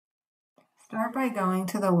Start by going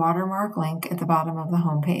to the Watermark link at the bottom of the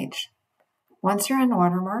home page. Once you're in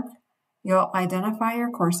Watermark, you'll identify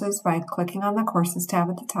your courses by clicking on the Courses tab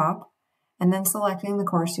at the top and then selecting the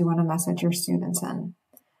course you want to message your students in.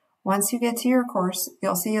 Once you get to your course,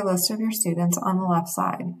 you'll see a list of your students on the left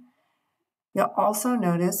side. You'll also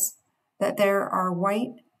notice that there are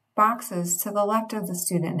white boxes to the left of the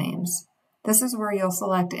student names. This is where you'll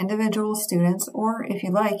select individual students, or if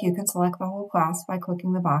you like, you can select the whole class by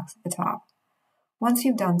clicking the box at the top. Once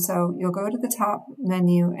you've done so, you'll go to the top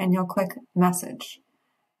menu and you'll click Message.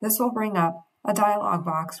 This will bring up a dialog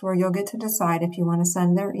box where you'll get to decide if you want to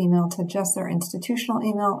send their email to just their institutional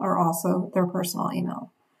email or also their personal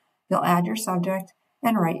email. You'll add your subject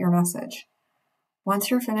and write your message.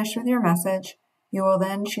 Once you're finished with your message, you will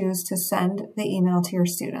then choose to send the email to your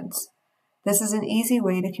students. This is an easy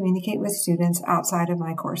way to communicate with students outside of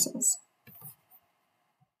my courses.